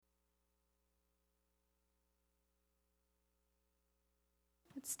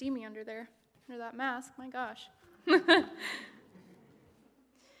It's steamy under there, under that mask. My gosh.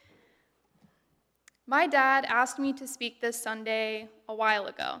 My dad asked me to speak this Sunday a while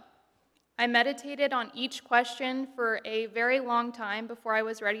ago. I meditated on each question for a very long time before I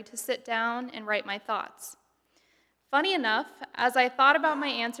was ready to sit down and write my thoughts. Funny enough, as I thought about my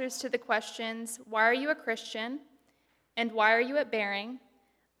answers to the questions, why are you a Christian, and why are you at Bearing,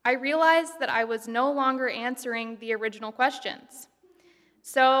 I realized that I was no longer answering the original questions.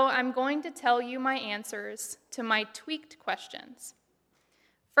 So I'm going to tell you my answers to my tweaked questions.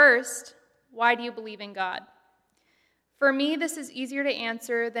 First, why do you believe in God? For me, this is easier to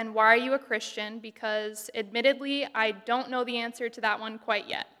answer than why are you a Christian, because admittedly, I don't know the answer to that one quite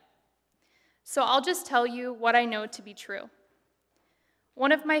yet. So I'll just tell you what I know to be true.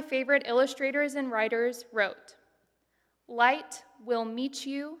 One of my favorite illustrators and writers wrote, "Light will meet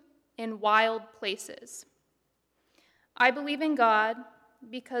you in wild places." I believe in God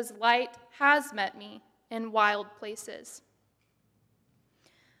because light has met me in wild places.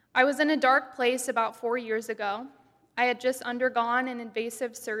 I was in a dark place about 4 years ago. I had just undergone an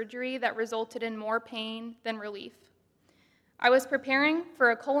invasive surgery that resulted in more pain than relief. I was preparing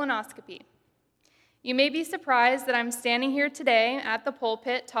for a colonoscopy. You may be surprised that I'm standing here today at the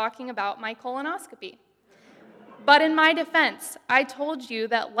pulpit talking about my colonoscopy. But in my defense, I told you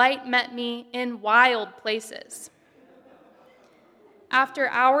that light met me in wild places. After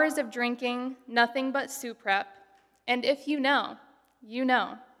hours of drinking nothing but Suprep, and if you know, you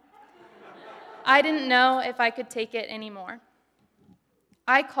know, I didn't know if I could take it anymore.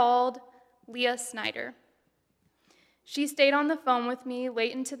 I called Leah Snyder. She stayed on the phone with me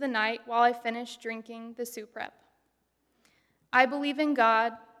late into the night while I finished drinking the Suprep. I believe in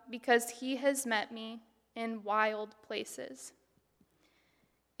God because He has met me in wild places.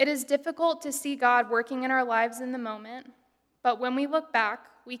 It is difficult to see God working in our lives in the moment, but when we look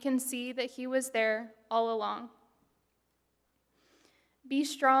back, we can see that He was there all along. Be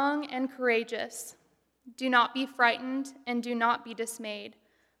strong and courageous. Do not be frightened and do not be dismayed,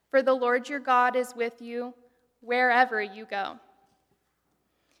 for the Lord your God is with you wherever you go.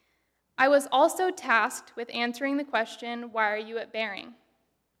 I was also tasked with answering the question, why are you at Bearing?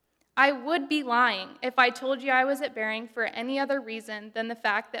 I would be lying if I told you I was at Bearing for any other reason than the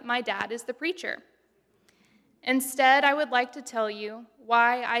fact that my dad is the preacher. Instead, I would like to tell you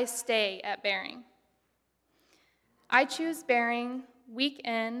why I stay at Bearing. I choose Bearing week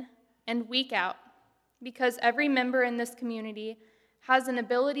in and week out because every member in this community has an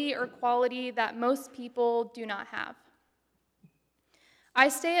ability or quality that most people do not have. I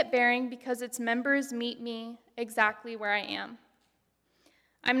stay at Bearing because its members meet me exactly where I am.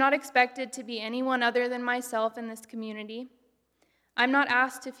 I'm not expected to be anyone other than myself in this community. I'm not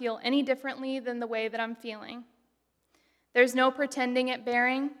asked to feel any differently than the way that I'm feeling. There's no pretending at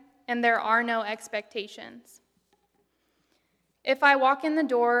Bearing, and there are no expectations. If I walk in the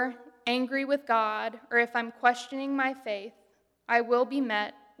door angry with God, or if I'm questioning my faith, I will be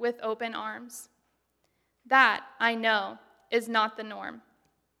met with open arms. That, I know, is not the norm.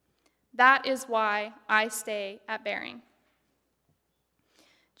 That is why I stay at Bearing.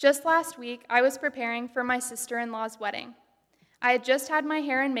 Just last week, I was preparing for my sister-in-law's wedding. I had just had my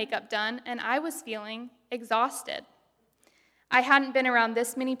hair and makeup done, and I was feeling exhausted. I hadn't been around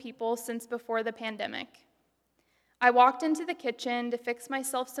this many people since before the pandemic. I walked into the kitchen to fix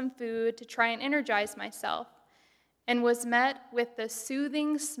myself some food to try and energize myself, and was met with the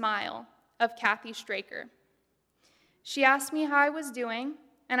soothing smile of Kathy Straker. She asked me how I was doing,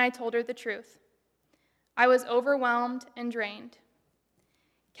 and I told her the truth. I was overwhelmed and drained.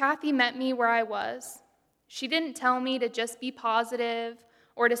 Kathy met me where I was. She didn't tell me to just be positive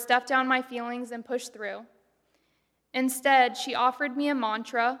or to stuff down my feelings and push through. Instead, she offered me a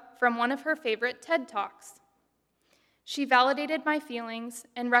mantra from one of her favorite TED Talks. She validated my feelings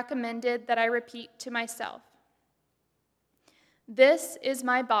and recommended that I repeat to myself, "This is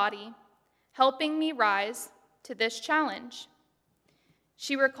my body, helping me rise to this challenge."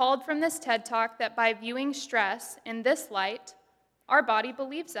 She recalled from this TED Talk that by viewing stress in this light, our body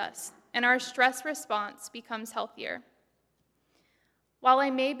believes us, and our stress response becomes healthier. While I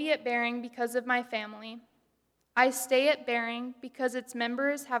may be at Bearing because of my family, I stay at Bearing because its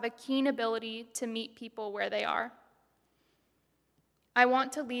members have a keen ability to meet people where they are. I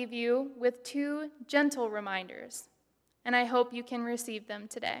want to leave you with 2 gentle reminders, and I hope you can receive them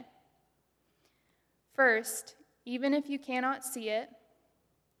today. First, even if you cannot see it,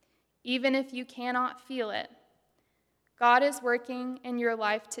 even if you cannot feel it, God is working in your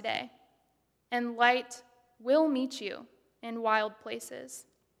life today, and light will meet you in wild places.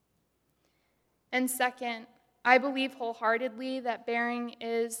 And second, I believe wholeheartedly that Bering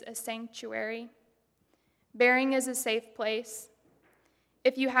is a sanctuary. Bering is a safe place.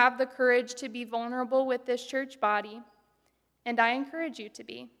 If you have the courage to be vulnerable with this church body, and I encourage you to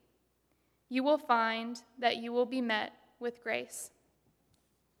be, you will find that you will be met with grace.